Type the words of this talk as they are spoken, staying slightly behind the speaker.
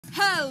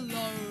Hello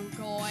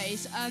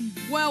guys and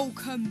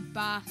welcome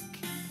back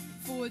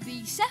for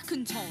the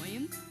second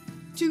time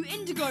to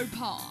Indigo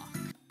Park.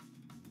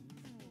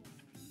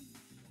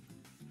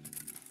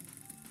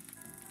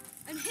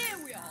 And here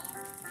we are,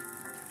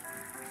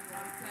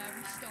 right where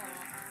we start.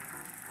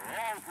 For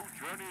all who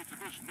journey to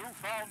this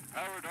newfound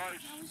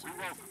paradise, we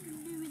welcome you.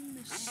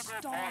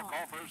 Indigo Park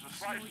offers a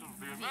slice of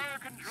the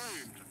American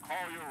dream to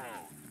call your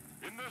own.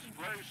 In this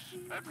place,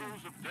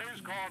 echoes of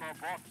days gone are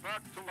brought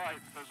back to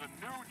life as a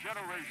new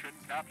generation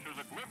captures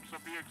a glimpse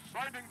of the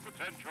exciting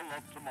potential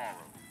of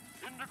tomorrow.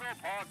 Indigo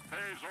Park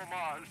pays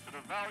homage to the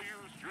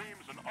values,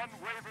 dreams, and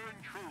unwavering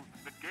truth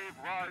that gave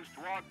rise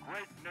to our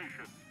great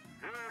nation.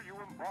 Here you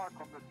embark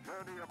on the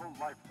journey of a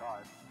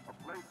lifetime, a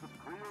place of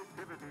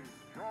creativity,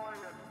 joy,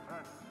 and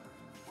sense,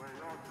 where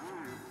your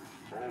dreams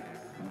hope.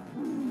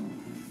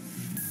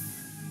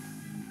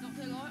 Not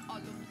gonna lie,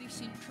 I love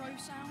this intro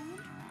sound.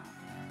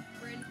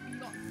 Really, we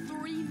got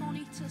 3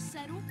 monitors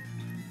set up.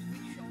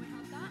 Make sure we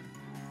have that.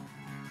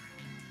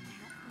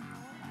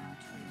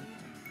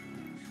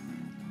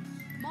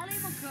 Molly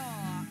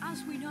McCaw,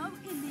 as we know,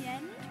 in the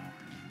end,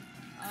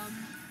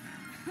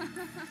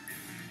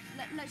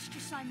 let's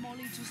just say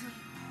Molly doesn't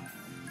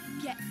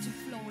get to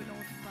fly like a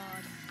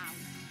bird out.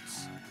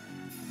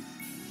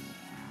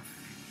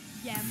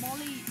 Yeah,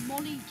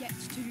 Molly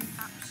gets to do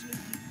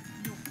absolutely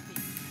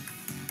nothing.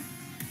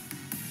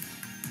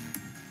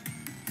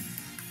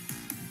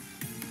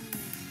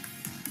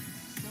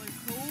 So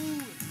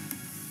cool.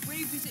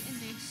 Revisiting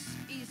this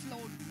is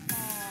like,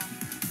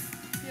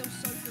 feels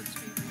so good to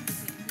be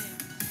revisiting this.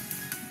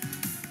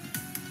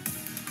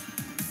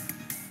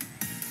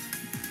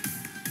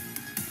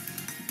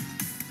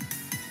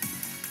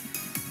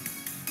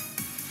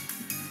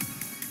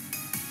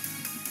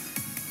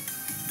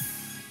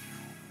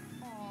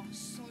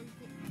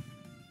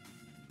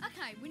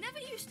 Okay, we never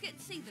used to get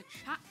to see the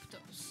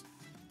chapters.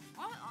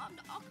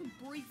 I can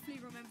briefly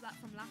remember that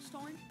from last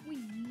time. We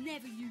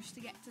never used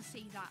to get to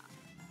see that.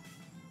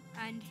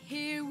 And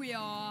here we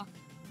are,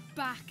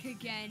 back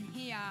again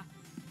here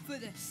for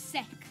the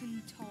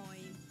second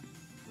time.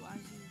 Well,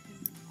 as you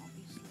can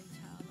obviously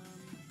tell,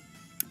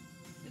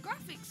 the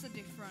graphics are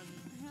different.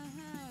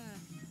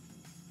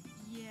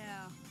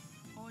 Yeah,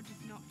 I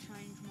did not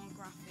change my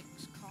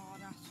graphics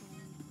card at all.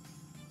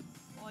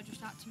 I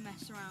just had to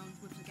mess around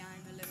with the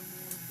game a little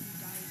more a few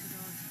days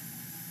ago.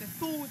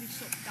 Before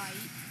this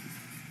update.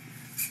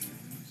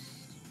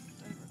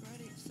 Don't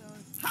regret it, so...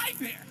 Hi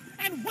there,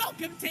 and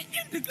welcome to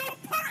Indigo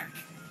Park!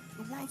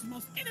 The world's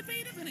most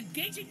innovative and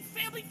engaging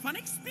family fun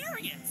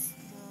experience!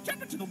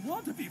 Jump into the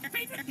world of your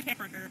favorite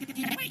character.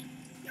 Wait,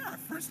 you're our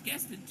first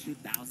guest in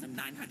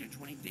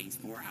 2,920 days,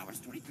 4 hours,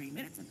 23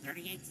 minutes, and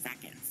 38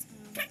 seconds.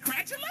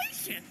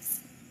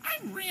 Congratulations!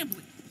 I'm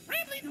Rambly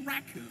the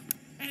raccoon.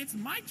 And it's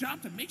my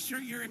job to make sure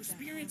your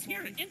experience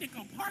here at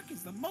Indigo Park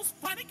is the most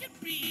fun it can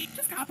be.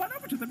 Just hop on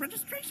over to the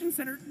registration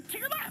center to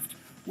your left,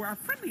 where our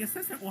friendly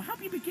assistant will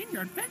help you begin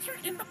your adventure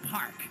in the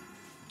park.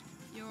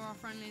 You're our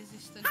friendly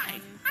assistant.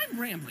 Hi, I'm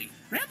Rambly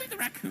the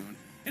raccoon,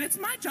 and it's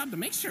my job to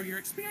make sure your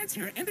experience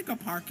here at Indigo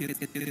Park is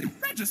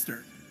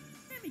registered.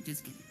 Let me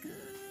just get a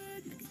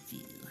good look at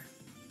you.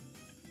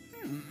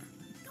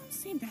 Don't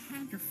seem to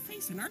have your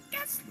face in our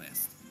guest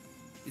list.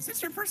 Is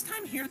this your first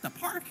time here at the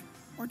park?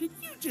 Or did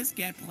you just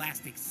get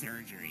plastic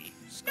surgery?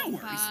 No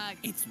worries,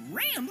 it's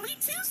Rambly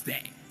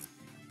Tuesday.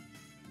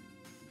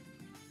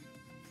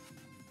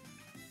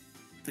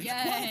 So you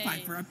qualify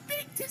for a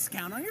big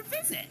discount on your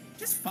visit.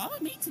 Just follow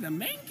me to the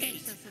main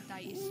gate.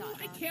 Ooh,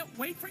 I can't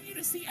wait for you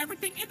to see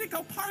everything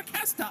Indigo Park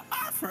has to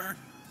offer.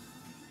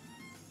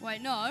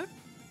 Wait, no.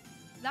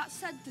 That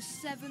said the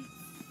 7th.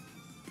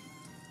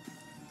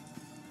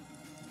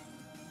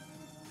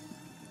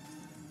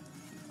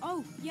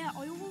 Oh, yeah,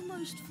 I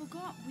almost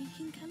forgot. We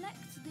can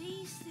collect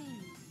these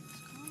things,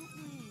 can't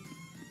we?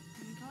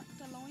 Can we collect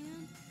the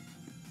lion?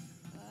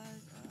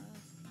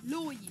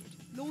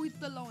 Lloyd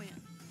the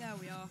lion. There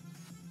we are.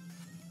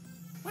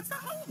 What's the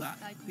holdup?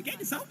 The gate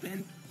is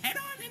open. Head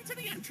on into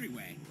the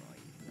entryway.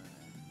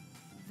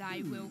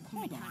 They will come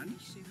Hold in on. handy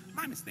soon.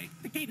 My mistake.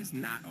 The gate is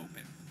not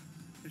open.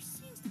 There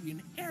seems to be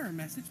an error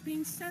message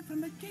being sent from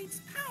the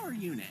gate's power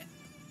unit.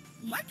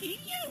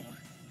 Lucky you!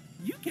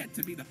 You get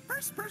to be the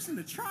first person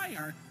to try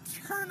our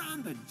turn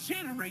on the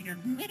generator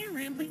mini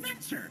Rambly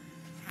venture.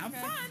 Have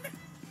fun!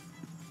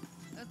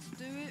 Let's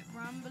do it,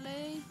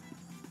 Rambly.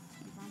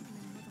 You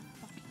rambling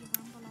motherfucker, you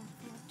ramble on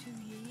for like 2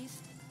 years.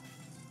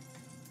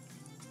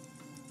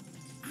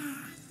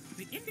 Ah,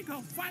 the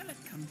Indigo Violet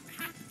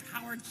Compact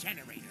Power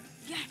Generator.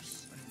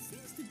 Yes! But it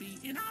seems to be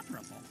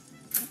inoperable.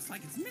 Looks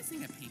like it's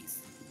missing a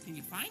piece. Can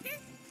you find it?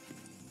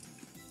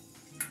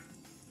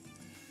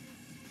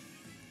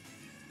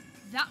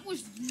 That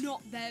was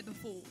not there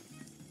before.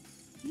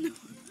 No.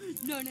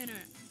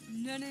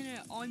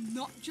 I'm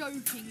not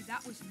joking.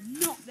 That was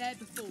not there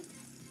before.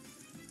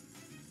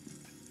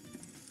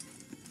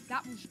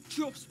 That was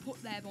just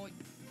put there by... I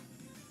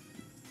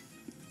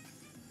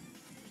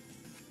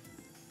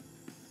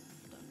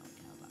don't know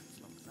how that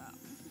looks out.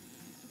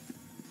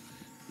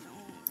 No.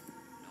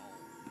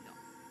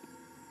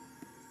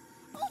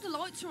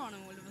 lights are on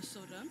all of a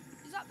sudden.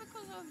 Is that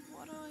because of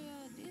what I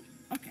did?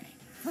 Okay,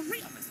 for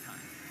real this time.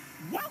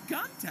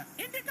 Welcome to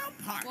Indigo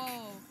Park.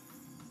 Whoa.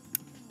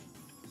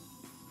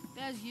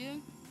 There's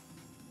you.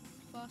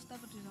 First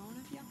ever design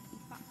of you.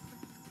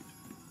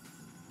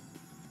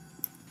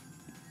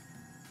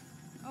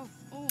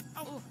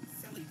 Oh.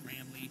 Silly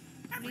Ramley.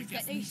 Every Need to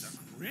guest get needs these.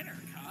 a critter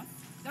cuff.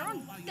 There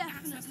That'll are allow you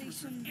definitely access to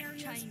some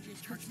areas,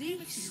 changes, turn 'cause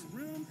demons this to your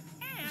room,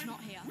 and is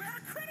not here. wear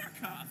a critter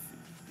cuff.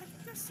 I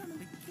think there's some in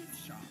the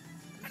gift shop.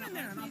 Head that in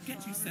there and I'll like me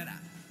get you furry? set up.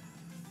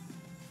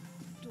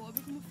 Do I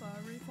become a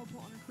furry if I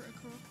put on a critter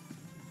cuff?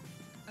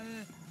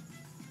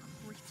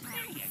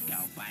 There you go,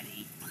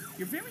 buddy.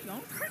 Your very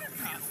own critter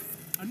cuff.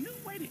 A new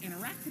way to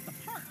interact with the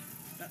park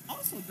that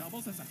also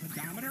doubles as a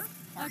pedometer,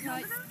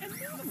 argometer, and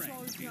moon ring.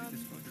 Looks like, Data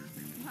disclosure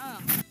agreement. Huh.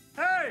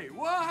 Hey,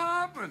 what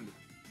happened?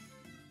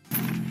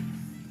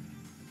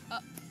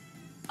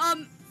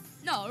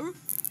 No.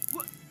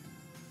 What?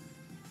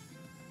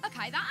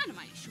 Okay, that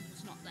animation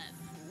was not there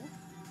before.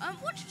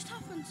 What just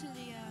happened to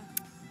the,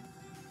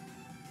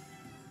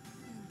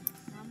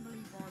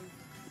 Rambly Bro?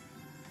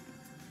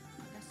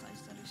 I guess I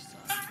said it's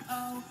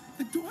Uh-oh,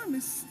 the door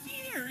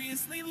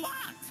mysteriously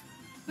locked.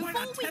 Why Before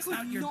not we test could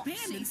out your not band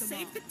see and the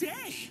save mark. the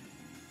day?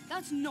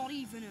 That's not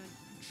even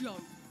a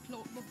joke.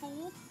 Like,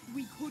 before,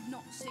 we could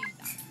not see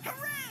that.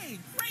 Hooray!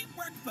 Great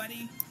work,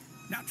 buddy.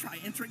 Now try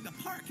entering the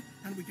park,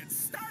 and we can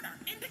start our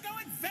Indigo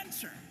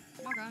adventure.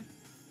 Okay.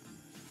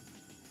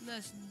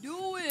 Let's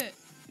do it!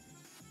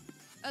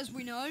 As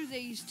we know,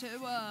 these two,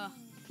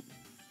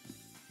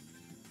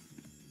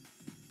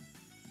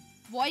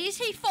 Why is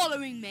he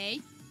following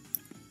me?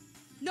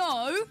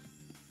 No!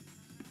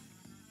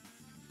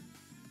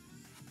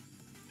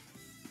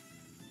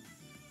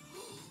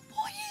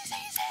 Why is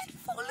his head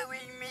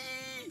following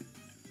me?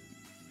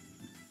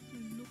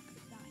 Look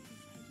at that,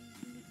 his head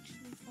is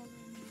literally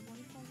following me. What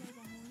if I go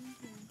behind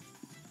him?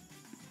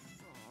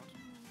 God.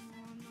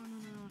 Oh,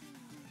 no.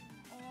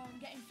 Oh, I'm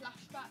getting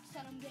flashbacks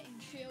and I'm getting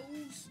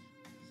chills.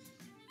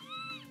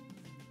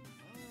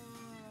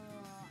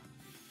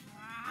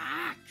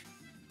 Fuck!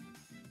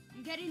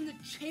 I'm getting the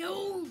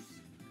chills!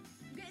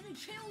 I'm getting the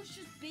chills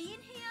just being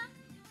here.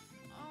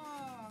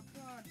 Oh,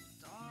 God.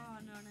 Oh,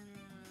 no.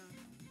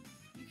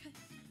 You can...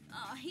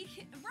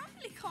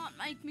 Rambley can't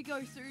make me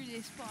go through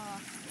this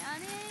part,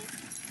 can he?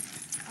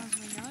 As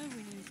we know,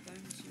 we need to go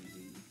into the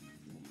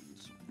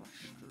woman's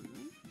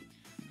restroom.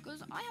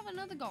 Because I have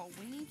another goal.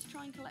 We need to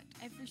try and collect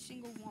every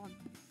single one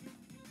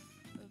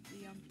of the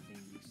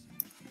things.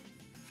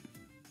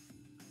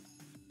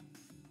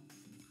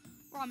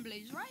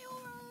 Rambley's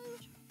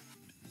Railroad.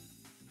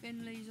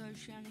 Finley's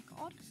Oceanic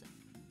Odyssey.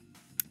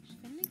 Is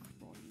Finley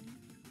crying?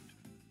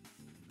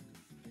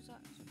 Is that...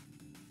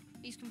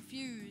 He's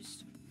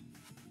confused.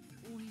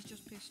 Or he's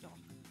just pissed off.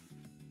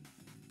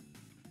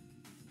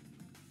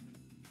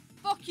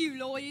 Fuck you,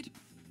 Lloyd!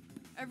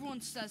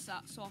 Everyone says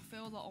that, so I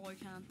feel that I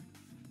can.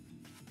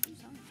 Who's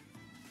that?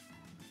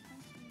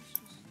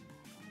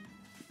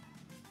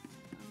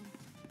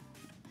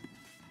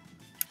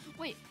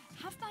 Wait,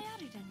 have they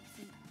added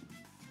anything?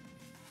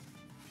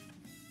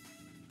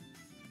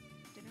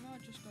 Didn't I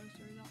just go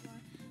through that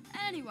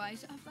way?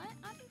 Anyways, have they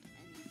added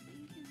anything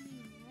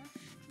in the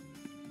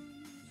restrooms?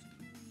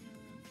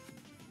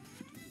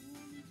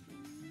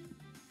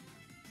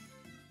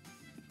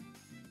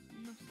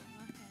 Nothing.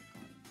 Okay,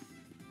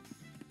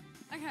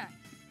 got it. Okay.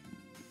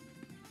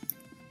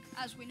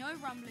 As we know,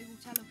 Rambley will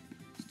tell us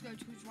to go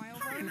to his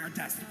railroad. Hard in our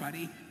desk,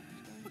 buddy.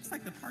 Looks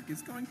like the park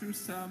is going through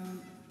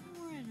some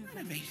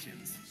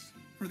renovations.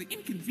 For the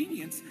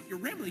inconvenience, your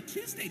Rambley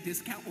Tuesday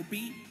discount will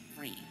be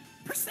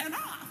 3%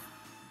 off.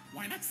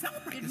 Why not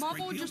celebrate Did this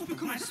Marvel great deal just with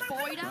become a Rider by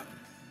spider? Railroad?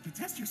 To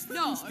test your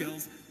slipping No.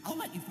 skills, I'll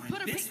let you find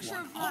Put a this picture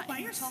one of all that by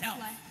in the top yourself.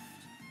 left.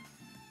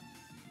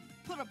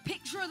 Put a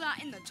picture of that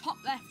in the top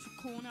left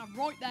corner,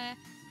 right there.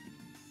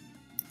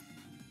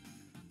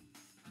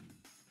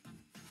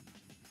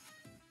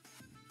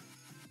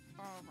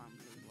 Oh,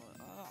 Rambley,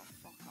 oh,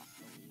 fuck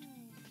off, Lloyd.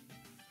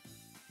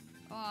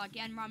 Oh,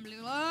 again, Rambley,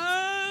 oh,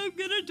 I'm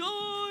gonna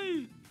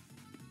die!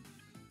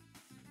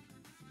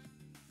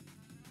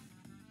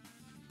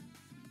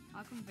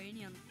 How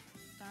convenient.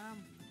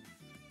 Damn.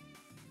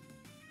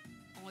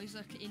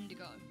 Isaac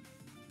Indigo.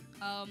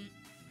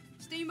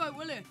 Steamboat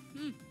Willie.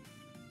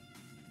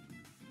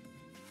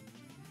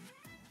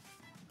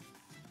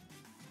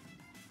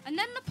 And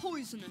then the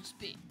poisonous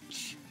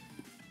bitch.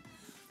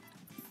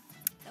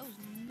 That was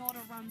not a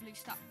Rambley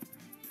stat.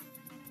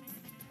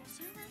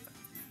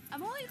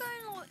 Am I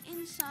going like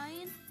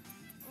insane?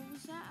 Or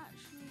was that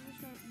actually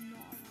just like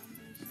not a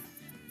Rambley stat?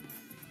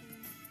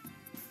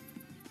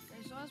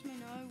 Okay, so as we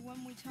know,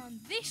 when we turn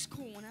this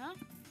corner,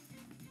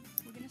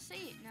 we're gonna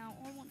see it now.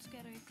 I want to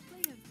get a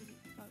clear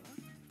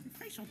photo. Your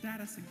facial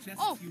data suggests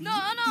Oh, you no.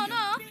 might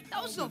be a bit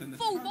That was the older than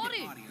full target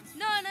body. audience.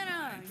 No.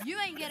 You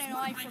ain't getting an It's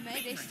one eye of my from me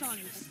this favorites. time,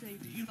 you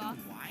stupid Do you know fuck.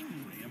 why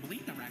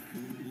Rambley the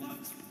raccoon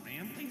loves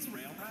Rambley's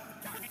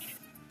Railroad?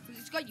 Because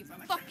it's got your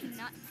fucking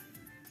nut.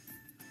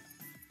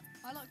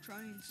 I like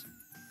trains.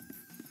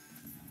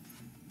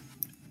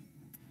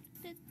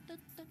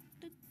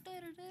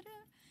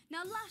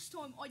 Now, last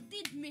time I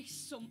did miss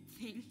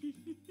something.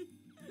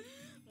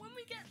 When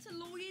we get to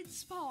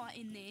Lloyd's part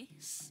in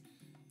this,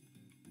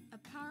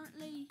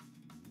 apparently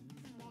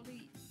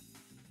Molly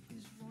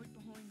is right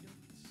behind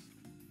us.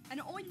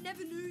 And I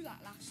never knew that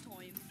last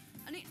time.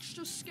 And it's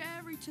just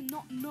scary to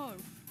not know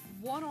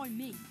what I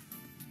mean.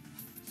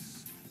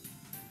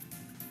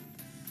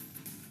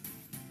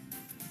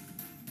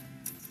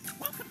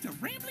 Welcome to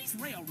Rambley's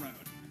Railroad.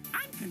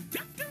 I'm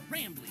Conductor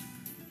Rambley.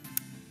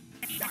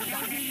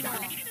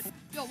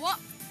 Yo, what?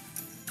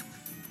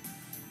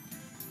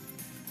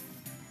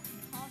 You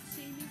can't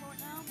see me right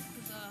now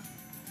because,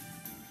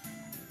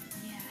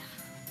 yeah.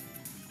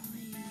 I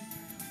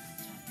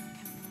turned my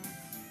camera.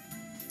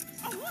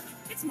 Oh, look,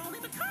 it's Molly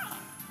McCaw.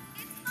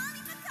 It's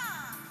Molly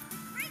McCaw, the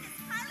greatest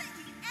pilot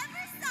you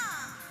ever saw.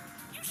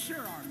 You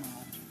sure are,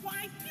 Moll.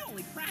 Why, you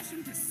only crashed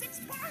into 6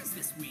 bars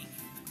this week.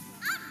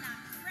 I'm not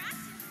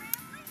crashing,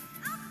 Rambley.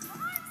 I'm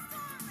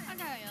barnstorming.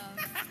 Okay, so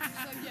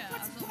yeah.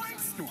 What's as I was saying,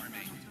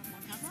 barnstorming? I turned my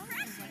camera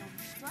because I don't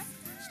distract.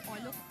 I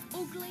look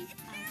ugly. It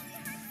barely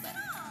hurts at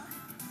all.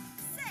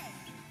 Say,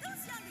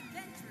 those young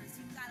adventurers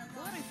you got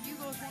along But if you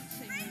guys want to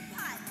see me, great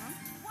pilots,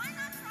 why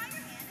not try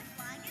your hand at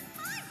flying in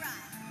my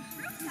ride,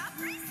 Rooftop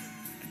Racing?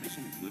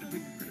 Admission included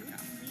with the critter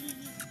cow.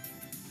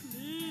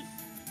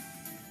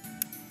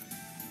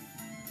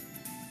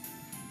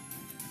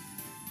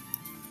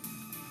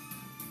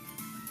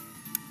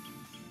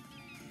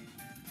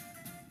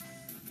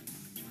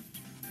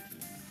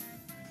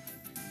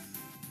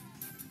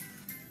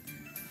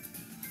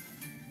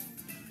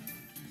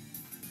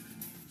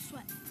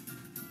 sweat.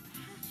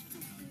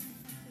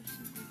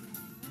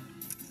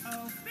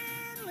 Oh,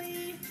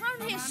 Finley! Around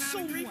Come here on out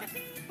and greet somewhere. the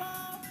people!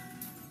 Hi,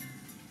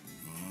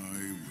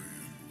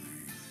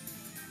 Rambley.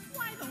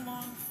 Why the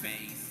long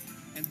face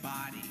and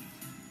body?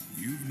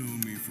 You've known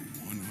me for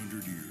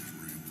 100 years,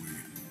 Rambley.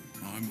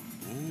 I'm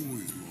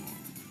always long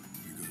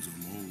because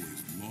I'm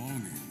always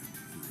longing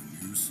for a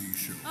new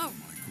seashell Oh.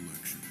 for my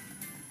collection.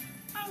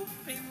 Oh,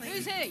 Finley!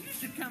 Who's he? You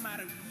should come out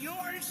of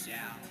your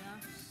shell!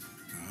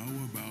 How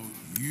about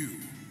you?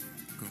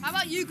 Come How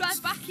about you visit guys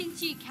back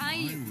into your my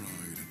cave?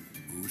 ride,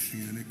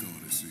 Oceanic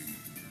Odyssey,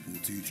 will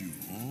teach you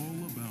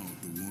all about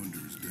the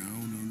wonders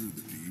down under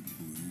the deep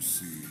blue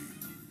sea.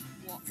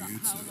 What the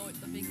It's hell, like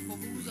the big blue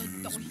bubbles are as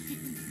dying me.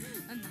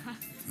 and the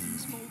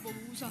small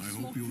bubbles are I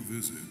small. hope you'll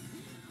visit.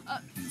 Uh,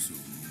 I'm so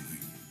lonely.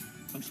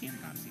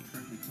 Oceanic Odyssey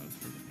currently closed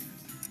for repairs.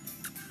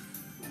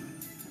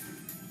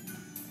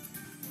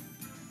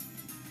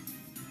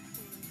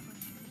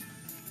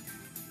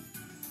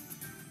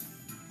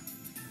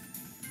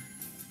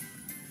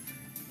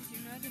 Did you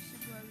know this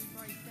is where we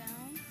break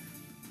down?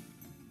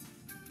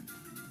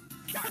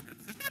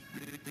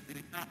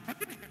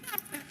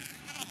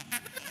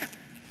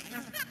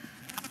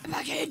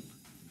 Back in!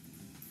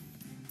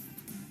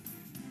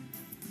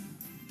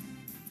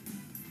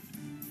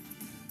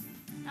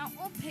 Now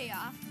up here,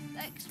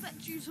 they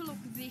expect you to look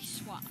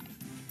this way.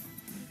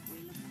 If we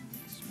look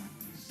this way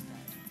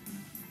instead.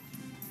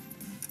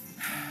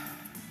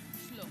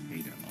 Just look.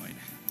 Hey there, Lloyd.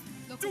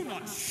 Look Do at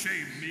not that.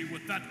 shame me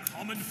with that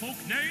common folk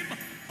name.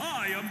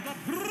 I am the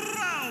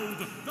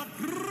proud, the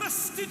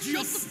prestigious,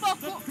 Shut the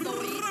fuck up,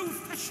 Lloyd.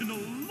 professional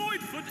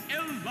Lloydford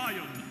L.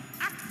 Lion,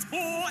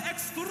 actor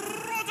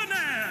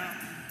extraordinaire.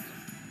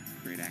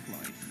 Great act,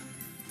 Lloyd.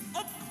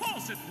 Of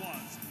course it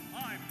was.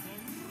 I'm the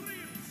real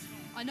star.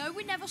 I know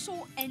we never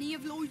saw any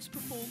of Lloyd's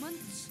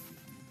performance.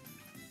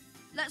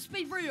 Let's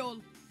be real.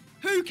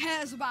 Who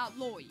cares about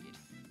Lloyd?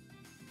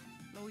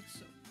 Lloyd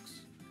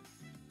sucks.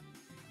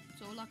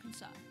 That's all I can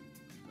say.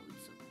 Lloyd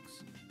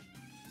sucks.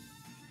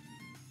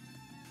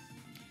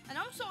 And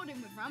I'm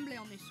siding with Rambley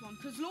on this one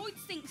because Lloyd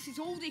thinks he's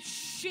all this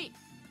shit.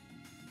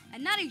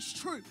 And that is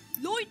true.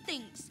 Lloyd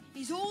thinks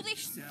he's all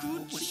this So,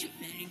 good what do you shit.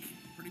 think?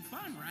 Pretty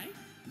fun, right?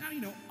 Now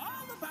you know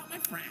all about my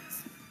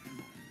friends.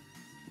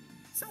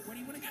 So, where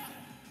do you want to go?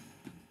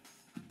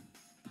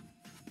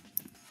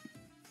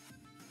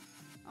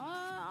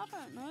 I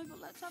don't know, but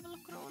let's have a look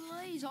at all of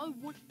these. I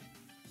would.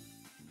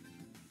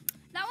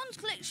 That one's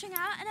glitching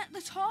out, and at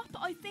the top,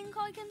 I think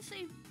I can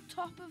see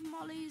top of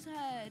Molly's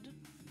head.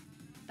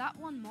 That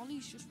one,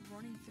 Molly's just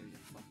running through the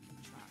fucking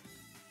track.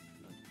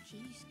 Like,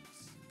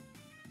 Jesus.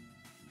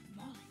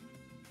 Molly.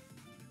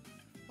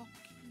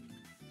 Fucking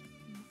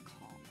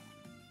macaw.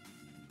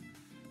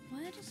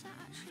 Where does that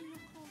actually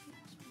look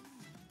like it's from?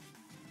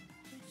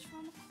 It's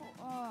from a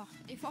oh,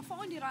 if I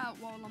find it out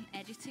while I'm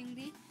editing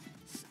this,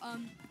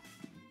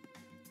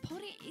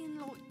 put it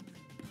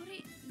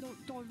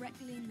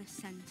directly in the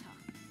center.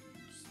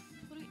 Just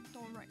put it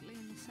directly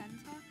in the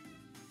center.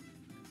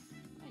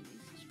 Wait, is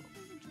this what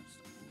we were just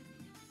on?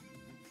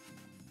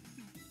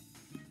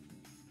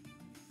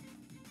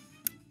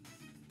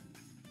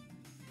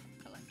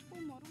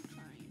 Collectible model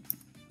train.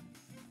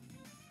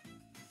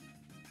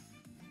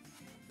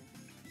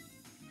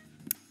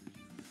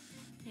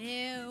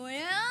 Here we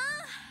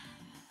are.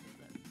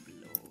 The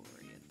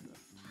glory of the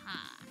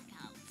park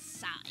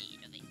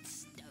outside of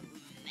its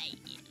domain.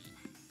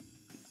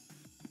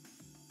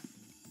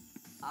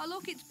 Oh,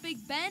 look, it's Big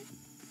Ben.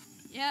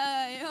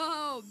 Yeah,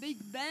 yo, Big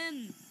Ben.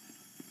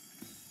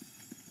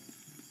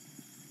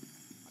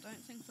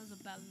 don't think there's a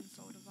bell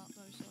inside of that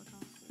though, so I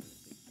can't call it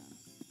Big Ben.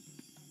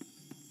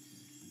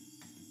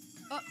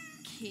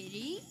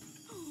 Kitty?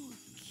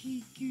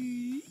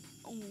 Kiki.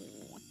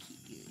 Oh,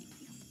 Kiki.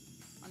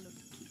 I love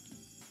Kiki.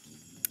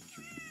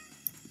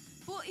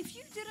 But if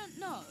you didn't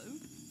know,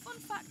 fun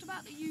fact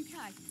about the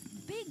UK,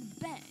 Big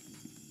Ben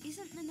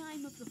isn't the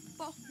name of the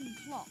fucking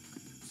clock.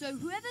 So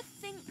whoever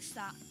thinks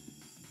that,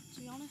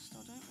 to be honest,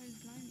 I don't really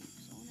blame you,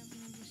 because I'll never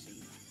know to see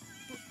that.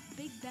 But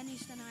Big Ben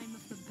is the name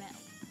of the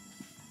bell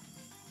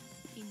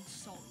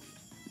inside the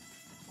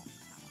clock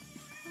tower.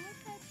 I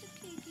got the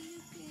Kiki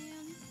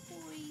again.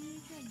 Boy,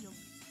 I love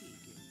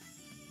Kiki.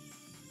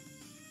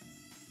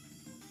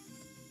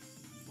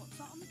 What's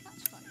that on the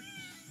cat's face?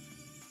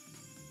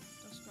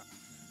 That's great.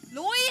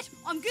 Lloyd,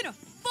 I'm gonna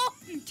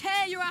fucking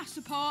tear your ass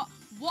apart.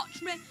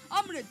 Watch me.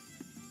 I'm gonna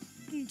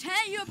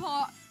tear you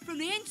apart from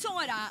the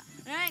inside out,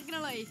 and I ain't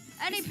gonna leave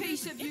any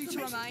piece of you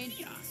to remain.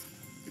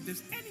 If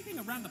there's anything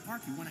around the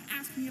park you want to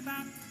ask me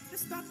about,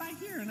 just stop by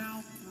here and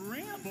I'll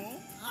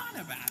ramble on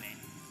about it.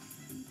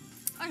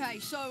 Okay,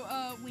 so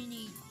we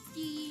need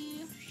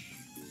dish.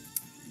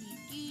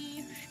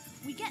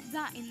 We get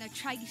that in the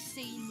chase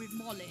scene with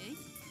Molly.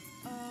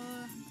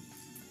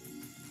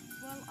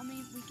 Well, I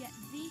mean, we get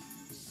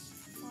this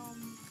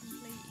from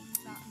completing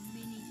that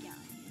mini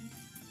game.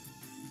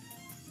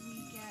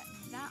 We get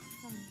that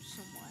from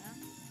somewhere.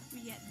 We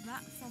get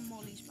that from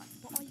Molly's Black,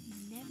 but I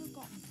never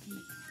got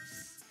this.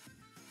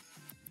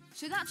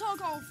 So that's our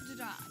goal for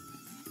today.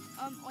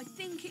 I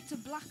think it's a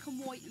black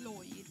and white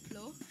Lloyd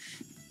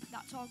plush.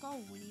 That's our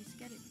goal. We need to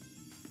get it.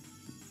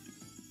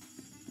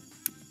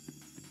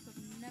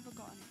 I've never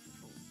gotten it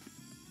before.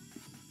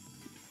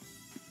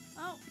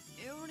 Oh,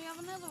 you already have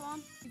another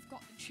one. We've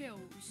got the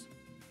chills.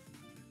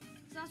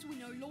 Because as we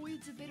know,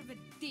 Lloyd's a bit of a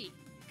dick.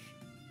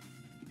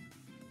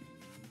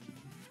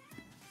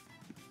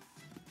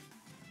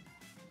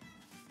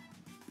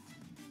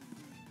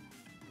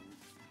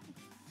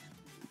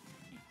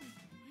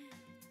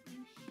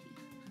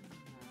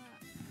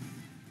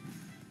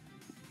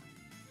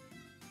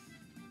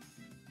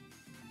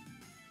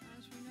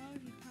 As we know,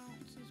 he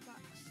pounces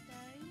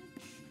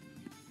backstage.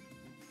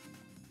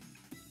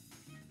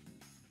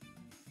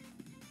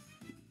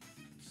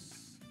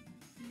 It's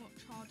much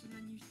harder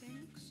than you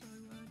think, so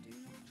do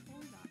not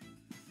try that.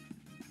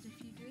 Because if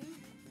you do,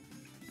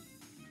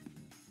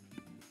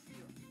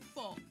 you're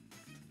fucked.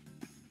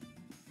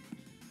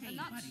 Hey, And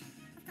that's- buddy,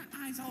 I've got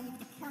eyes all over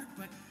the park,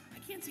 but I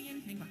can't see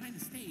anything behind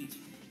the stage.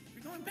 If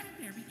you're going back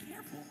there, be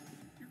careful.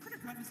 Your critter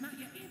club is not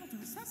yet able to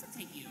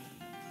resuscitate you.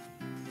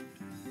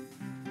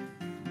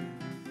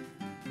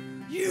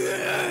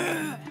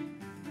 Yeah!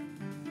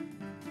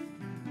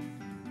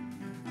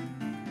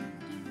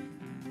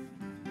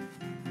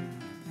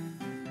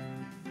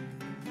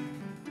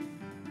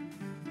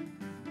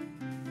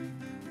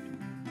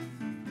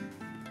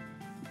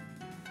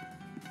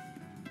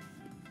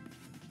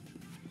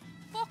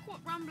 Fuck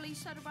what Rambley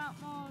said about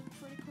my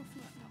critical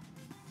flip.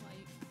 No,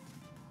 wait.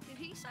 Did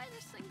he say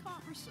this thing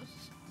can't resuscitate?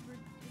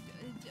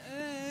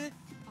 I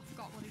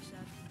forgot what he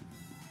said.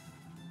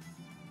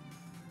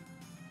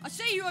 I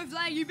see you over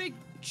there, you big.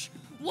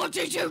 What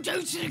did you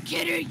do to the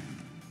kitty?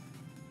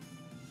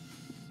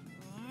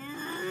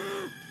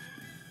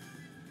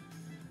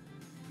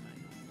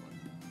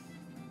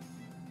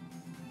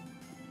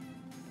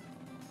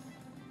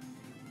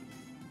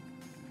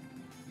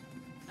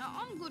 Now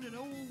I'm good at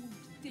all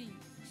things,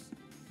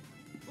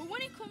 but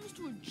when it comes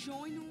to a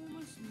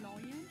ginormous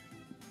lion,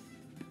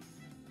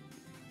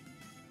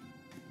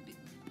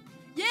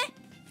 yeah,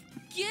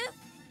 yeah.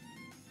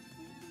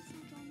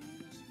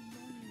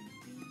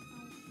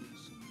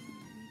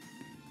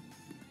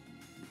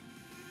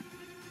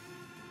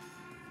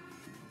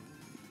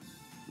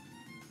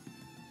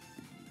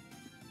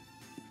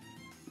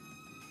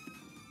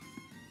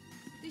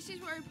 This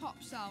is where he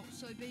pops out,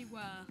 so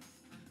beware.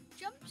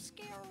 Jump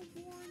scare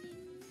warning.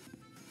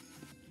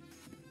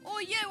 Oh,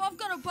 you! I've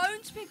got a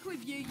bone to pick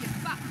with you, you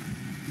fat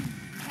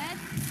head.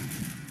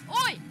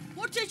 Oi!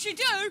 What did you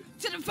do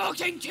to the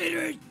fucking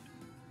kitty?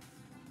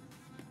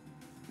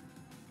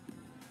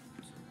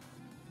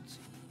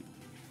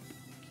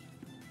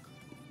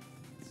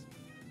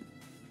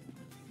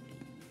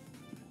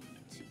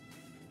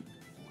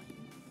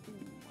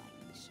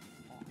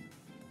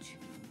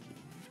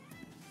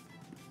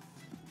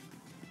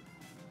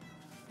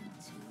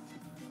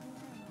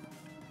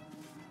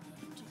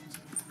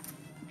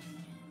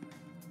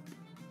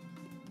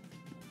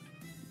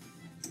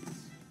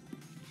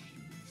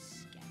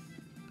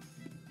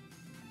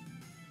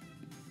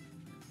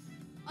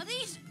 Are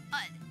these?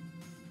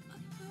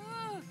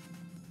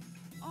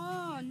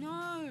 Oh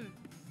no!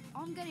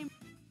 I'm getting.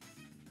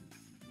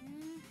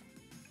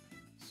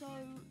 So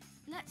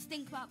let's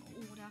think about the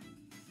order.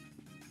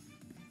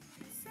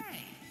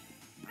 Say,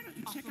 why don't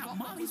you I check forgot out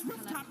what Molly's was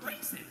rooftop collected.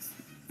 races?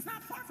 It's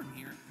not far from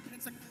here, and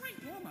it's a great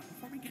warm-up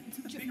before we get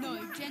into the bigger No,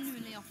 rides.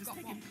 genuinely, I Just forgot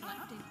take what an I'm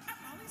collecting. up at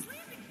Molly's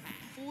landing pad.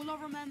 All I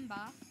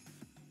remember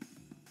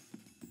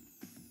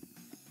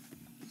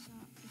is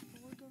that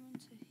if I go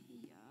into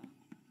here,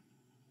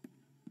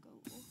 go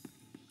up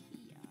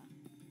here,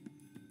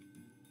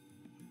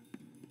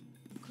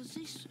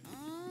 this?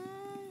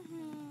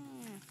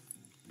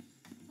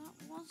 That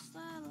was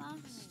there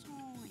last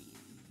time.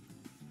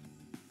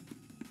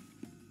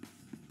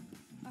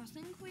 I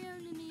think we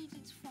only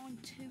needed to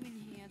find two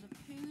in here: the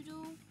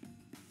poodle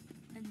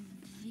and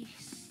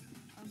this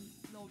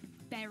little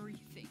berry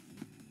thing.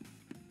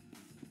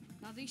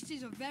 Now this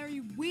is a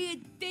very weird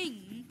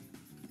thing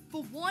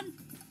for one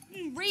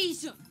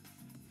reason.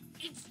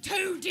 It's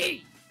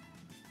 2D.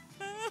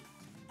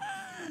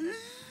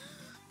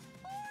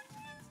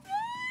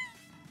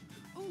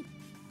 Oh,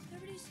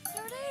 there it is.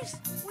 There it is.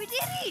 We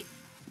did it.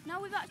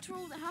 Now we're back to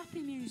all the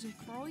happy music,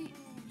 right?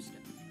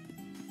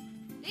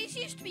 These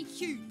used to be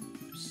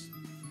cubes.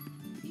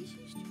 These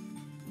used to.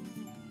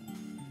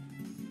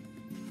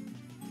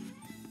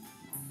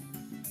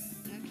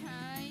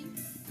 Okay.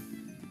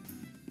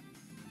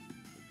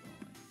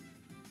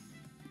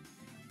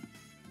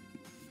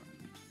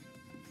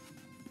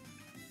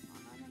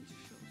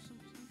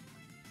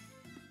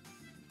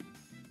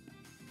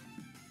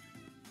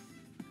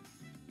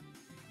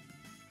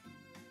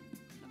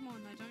 Come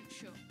on, I don't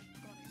show.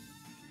 Got it.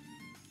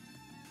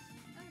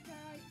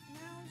 Okay,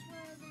 now's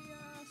where the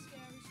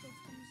scary stuff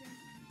comes in.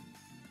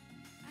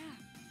 Ah!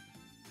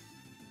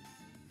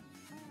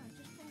 Oh, I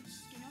just pulled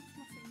skin off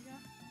my finger.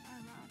 Oh,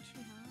 that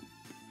actually hurt.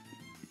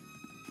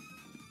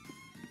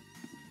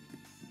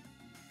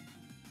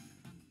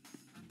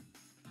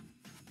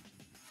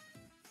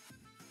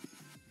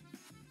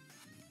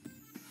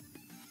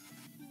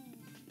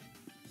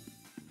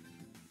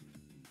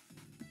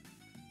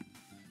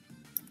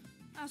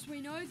 As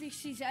we know,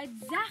 this is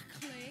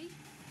exactly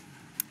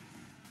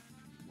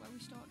where we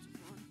start to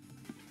run.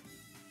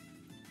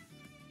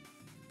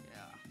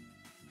 Yeah.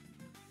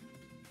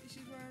 This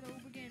is where it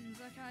all begins.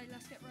 Okay,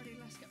 let's get ready,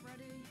 let's get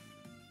ready.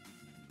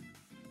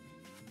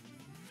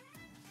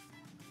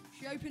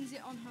 She opens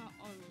it on her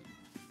own.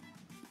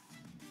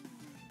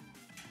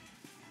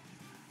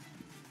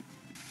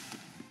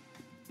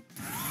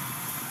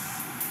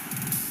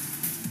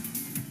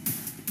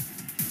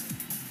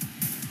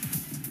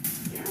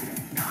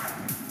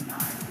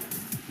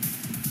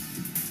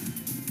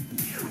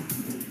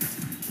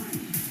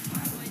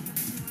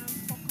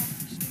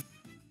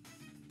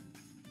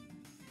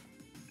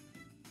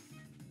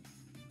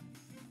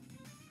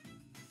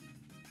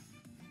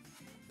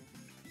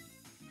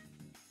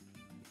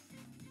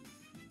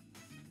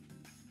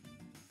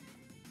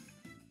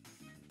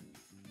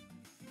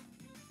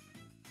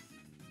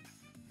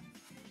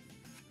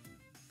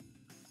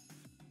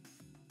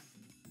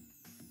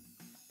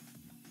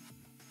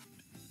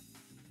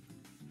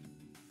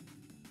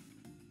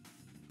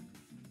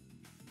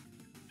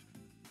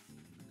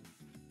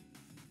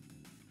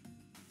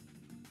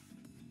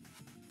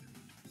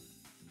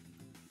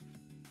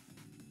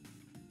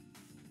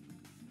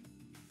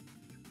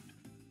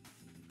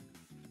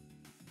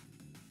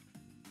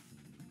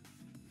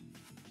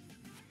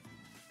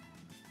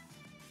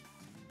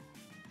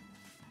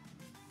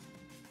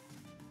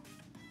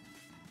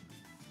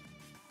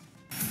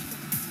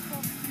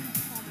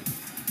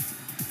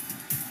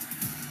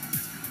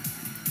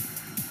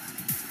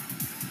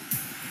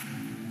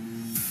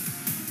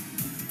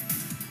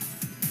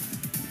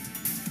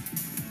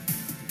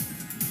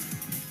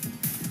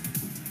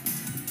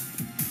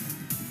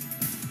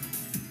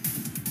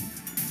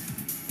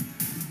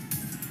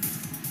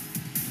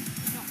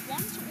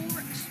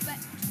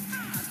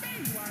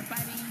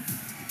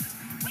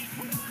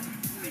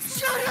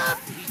 Shut up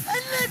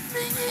and let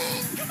me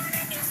in! Come on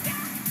in, mister!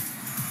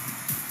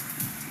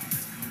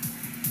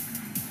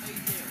 Oh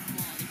dear,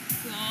 Molly.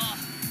 God,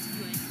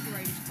 you ain't the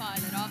greatest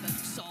pilot I've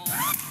ever saw.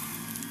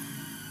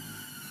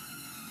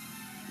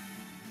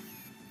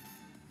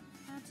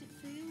 How's it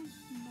feel,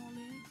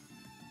 Molly?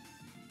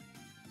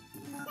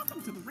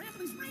 Welcome to the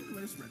Ramblers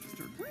Wranglers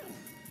Registered Grill.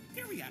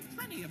 Here we have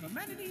plenty of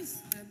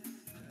amenities and...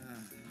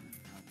 Okay.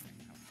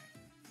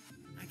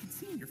 I can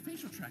see in your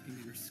facial tracking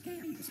that you're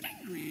scary,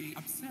 angry,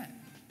 upset.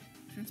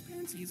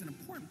 Transparency is an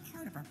important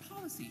part of our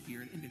policy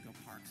here at Indigo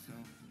Park, so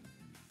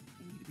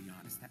I need to be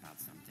honest about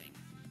something.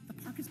 The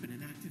park has been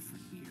inactive for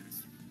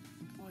years.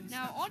 Employees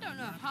now, I don't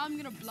know how I'm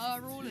going to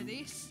blur all of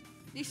this.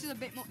 This is a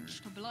bit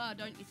much to blur,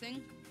 don't you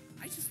think?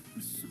 I just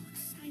was so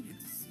excited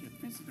to see a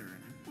visitor,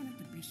 and I wanted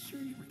to be sure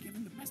you were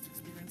given the best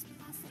experience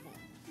possible.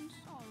 I'm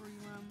sorry,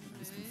 I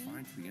was Rambley.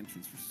 confined to the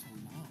entrance for so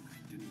long, I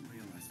didn't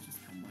realize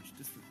just how much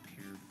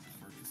disrepair the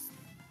park has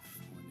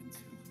fallen into.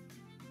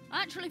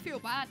 I actually feel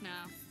bad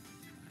now.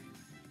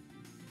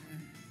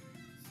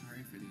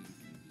 Sorry for the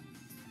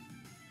inconvenience.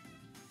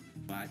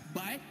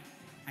 But,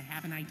 I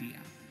have an idea.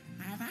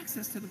 I have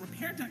access to the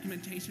repair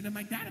documentation in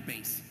my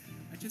database.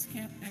 I just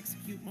can't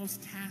execute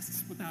most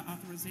tasks without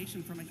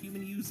authorization from a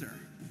human user.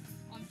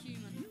 I'm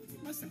human. You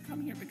must have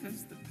come here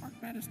because the park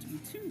matters to you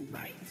too,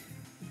 right?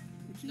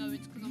 No,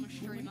 it's because I'm a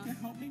streamer. To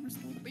help me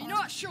restore the But you're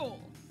park? not sure.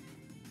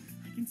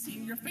 I can see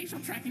in your facial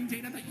tracking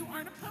data that you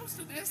aren't opposed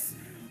to this.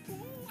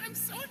 Oh, I'm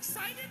so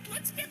excited.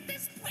 Let's get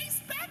this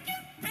place back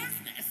in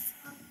business.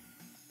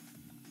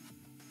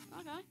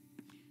 Okay.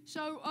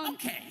 So,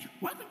 Okay,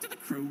 welcome to the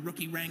crew,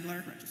 Rookie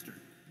Wrangler. Registered.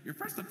 Your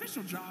first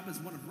official job as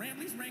one of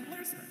Rambley's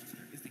Wranglers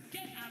is to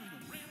get out of the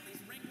Rambley's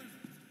Wranglers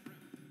room.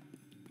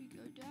 We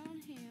go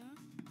down here.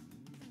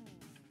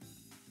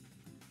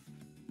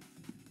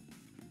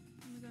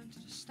 And we're going to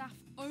the staff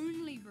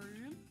only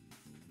room.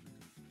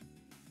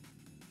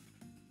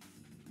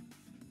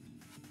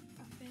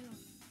 I feel like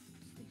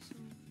it's this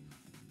one.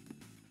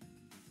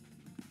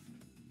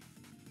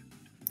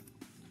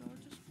 So I'll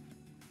just...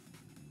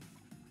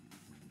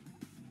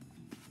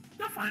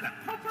 You'll find a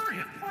potpourri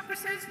of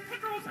porpoises,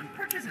 pickles, and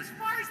perches as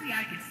far as the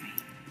eye can see.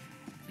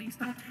 Please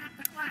don't tap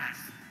the glass.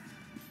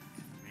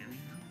 Really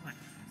no glass.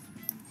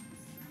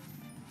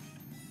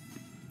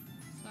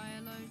 Say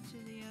hello to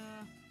the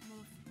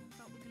motherfucker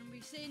that we're going to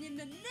be seeing in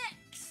the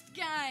next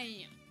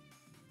game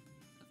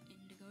of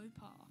Indigo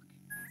Park.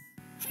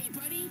 Hey,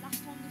 buddy.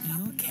 Last time this You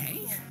happened,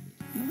 okay? I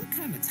You look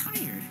kind of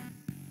tired.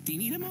 Do you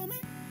need a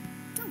moment?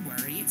 Don't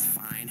worry, it's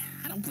fine.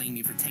 I don't blame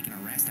you for taking a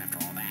rest after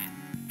all that.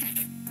 Heck,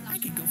 I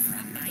could go for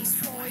a nice,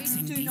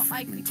 relaxing Do not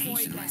make me cry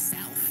defragmentation again.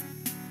 myself.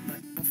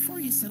 But before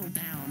you settle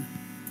down,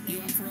 you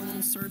up for a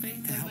little survey to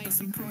Don't help make us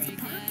me improve cry the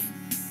park? again.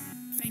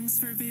 Thanks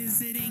for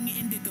visiting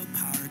Indigo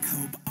Park.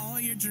 Hope all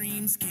your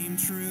dreams came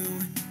true.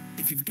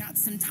 If you've got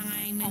some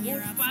time and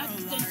you're up for a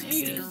lark,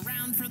 stick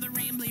around for the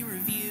Rambley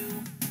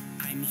review.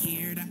 I'm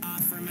here to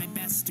offer my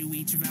best to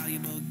each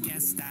valuable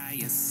guest I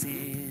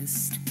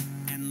assist.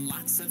 And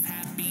lots of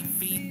happy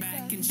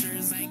feedback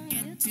ensures I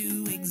get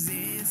to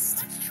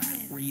exist.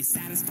 Were you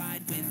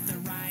satisfied with the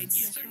rides?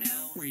 Yes or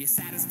no? Were you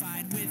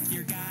satisfied with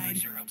your guide?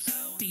 Sure hope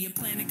so. Do you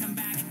plan to come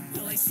back?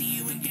 Will I see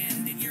you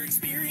again? Did your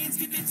experience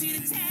convince you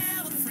to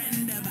tell a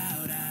friend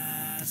about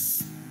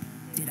us?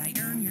 Did I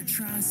earn your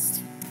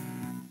trust?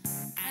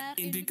 At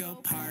Indigo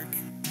Park,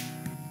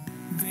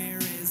 there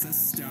is a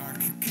stark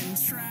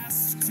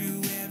contrast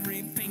to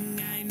everything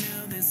I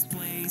know this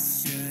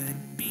place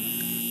should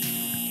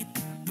be.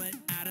 But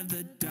out of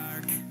the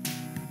dark,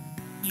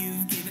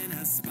 you've given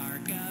a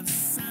spark of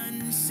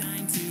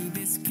sunshine to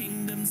this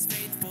kingdom's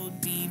faithful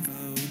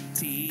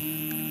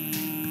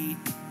devotee.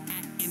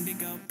 At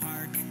Indigo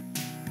Park,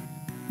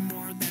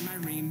 more than my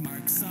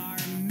remarks are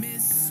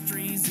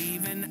mysteries.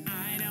 Even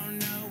I don't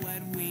know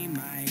what we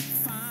might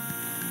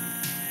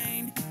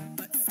find.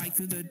 But fight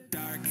through the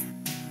dark,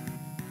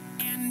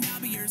 and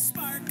I'll be your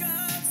spark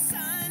of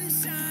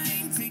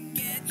sunshine to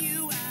get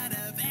you out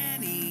of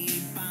any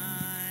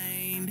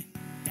bind.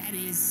 That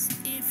is,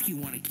 if you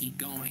want to keep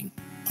going.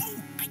 Oh,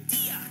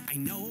 idea! I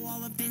know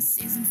all of this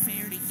isn't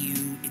fair to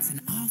you. It's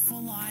an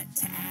awful lot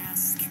to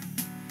ask.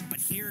 But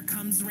here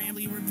comes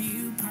Rambley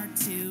Review Part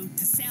 2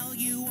 to sell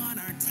you on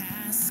our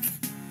task.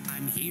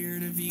 I'm here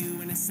to view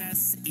and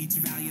assess each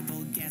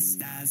valuable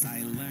guest as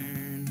I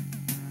learn.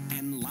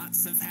 And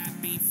lots of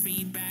happy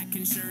feedback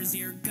ensures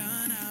you're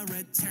gonna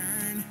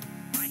return.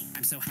 Right,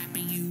 I'm so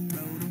happy you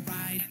rode a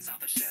ride and saw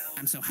the show.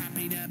 I'm so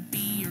happy to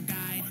be your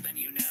guide. More than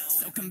you know.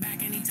 So come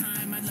back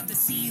anytime, I'd love to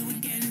see you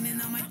again.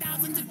 In all my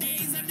thousands of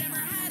days, I've never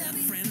had a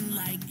friend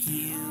like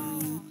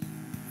you.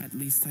 At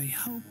least I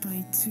hope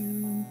I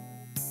do.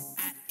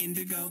 At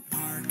Indigo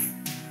Park,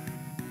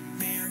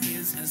 there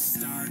is a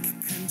stark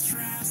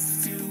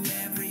contrast to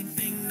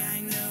everything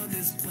I know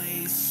this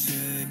place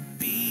should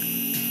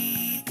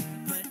be.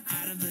 But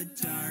out of the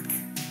dark,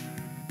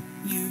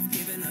 you've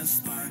given a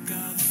spark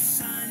of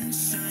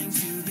sunshine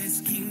to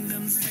this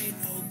kingdom's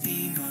faithful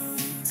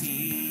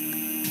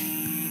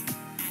devotee.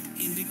 At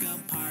Indigo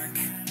Park,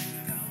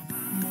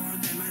 more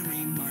than my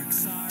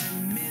remarks are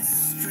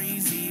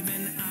mysteries.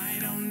 Even I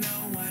don't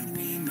know what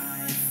we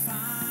might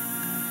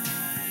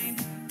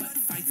find. But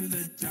fight through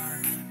the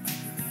dark,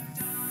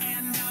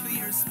 and I'll be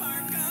your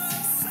spark of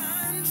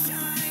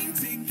sunshine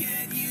to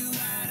get you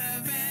out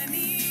of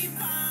any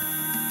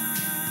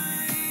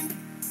bind.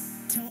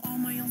 Till all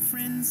my old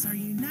friends are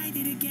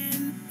united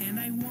again, and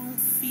I won't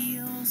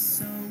feel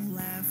so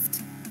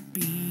left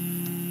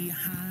behind.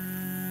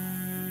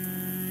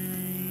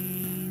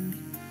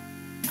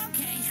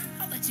 Okay,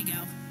 I'll let you go.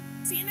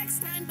 See you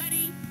next time,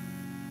 buddy.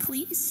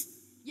 Please?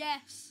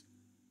 Yes.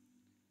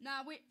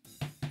 Now we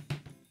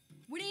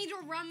need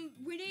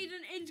we need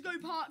an Indigo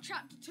Park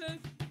Chapter 2.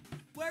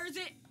 Where is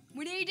it?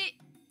 We need it.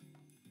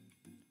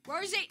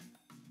 Where is it?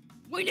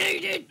 We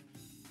need it.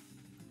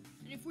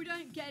 And if we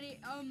don't get it,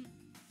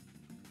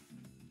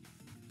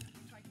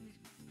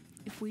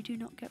 if we do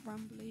not get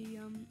Rambley,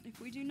 if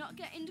we do not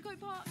get Indigo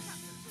Park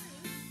Chapter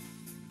 2,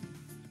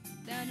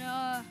 then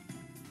the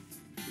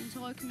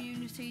entire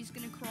community is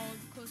gonna cry,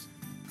 because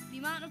the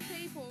amount of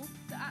people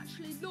that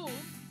actually love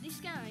this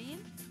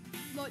game,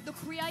 like the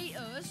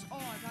creators, oh,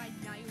 they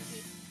nailed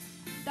it.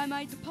 They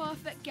made the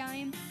perfect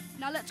game.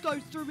 Now let's go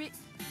through it.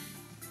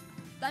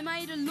 They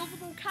made a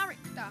lovable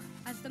character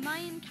as the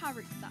main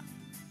character,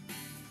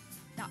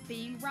 that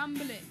being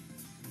Rambley.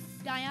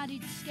 They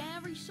added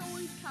scary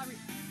side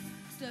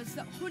characters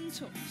that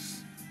hunt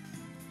us.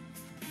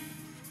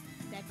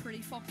 They're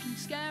pretty fucking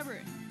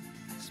scary,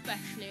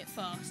 especially at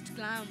first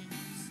glance.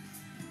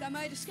 They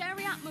made a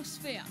scary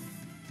atmosphere.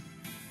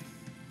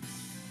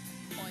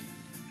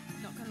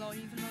 I'm not gonna lie,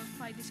 even though I've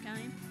played this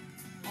game,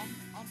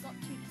 I've got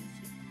chickens.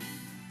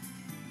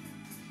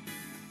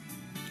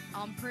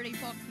 I'm pretty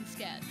fucking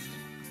scared.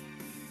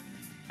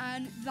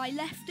 And they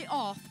left it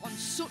off on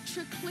such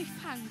a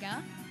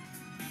cliffhanger.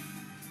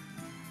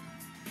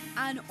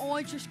 And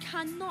I just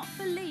cannot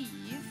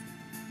believe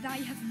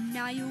they have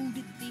nailed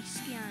this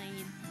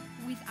game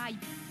with a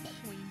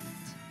point.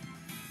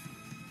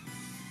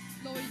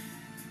 Like,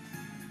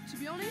 to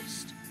be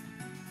honest,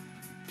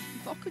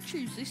 if I could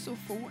choose this or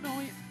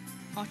Fortnite,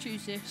 I'll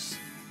choose this.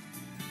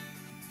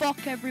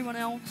 Fuck everyone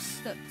else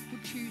that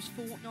would choose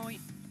Fortnite.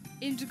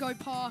 Indigo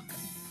Park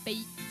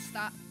beats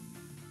that.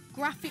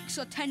 Graphics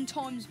are 10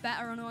 times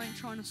better, and I ain't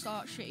trying to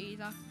start shit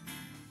either.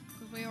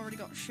 Because we already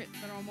got shit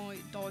that I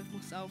might dive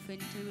myself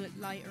into it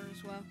later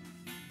as well.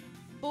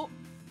 But,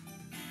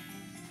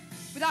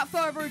 without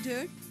further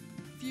ado,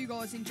 if you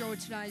guys enjoyed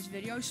today's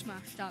video,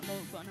 smash that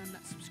like button and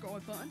that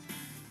subscribe button.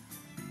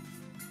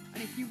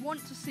 And if you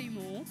want to see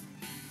more,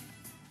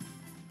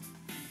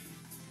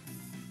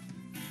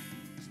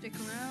 stick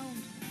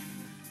around.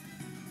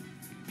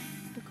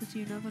 Because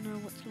you never know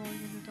what's lying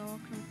in the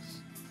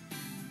darkness.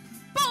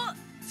 But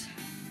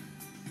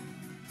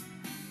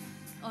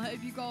I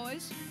hope you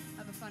guys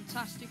have a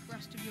fantastic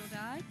rest of your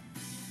day.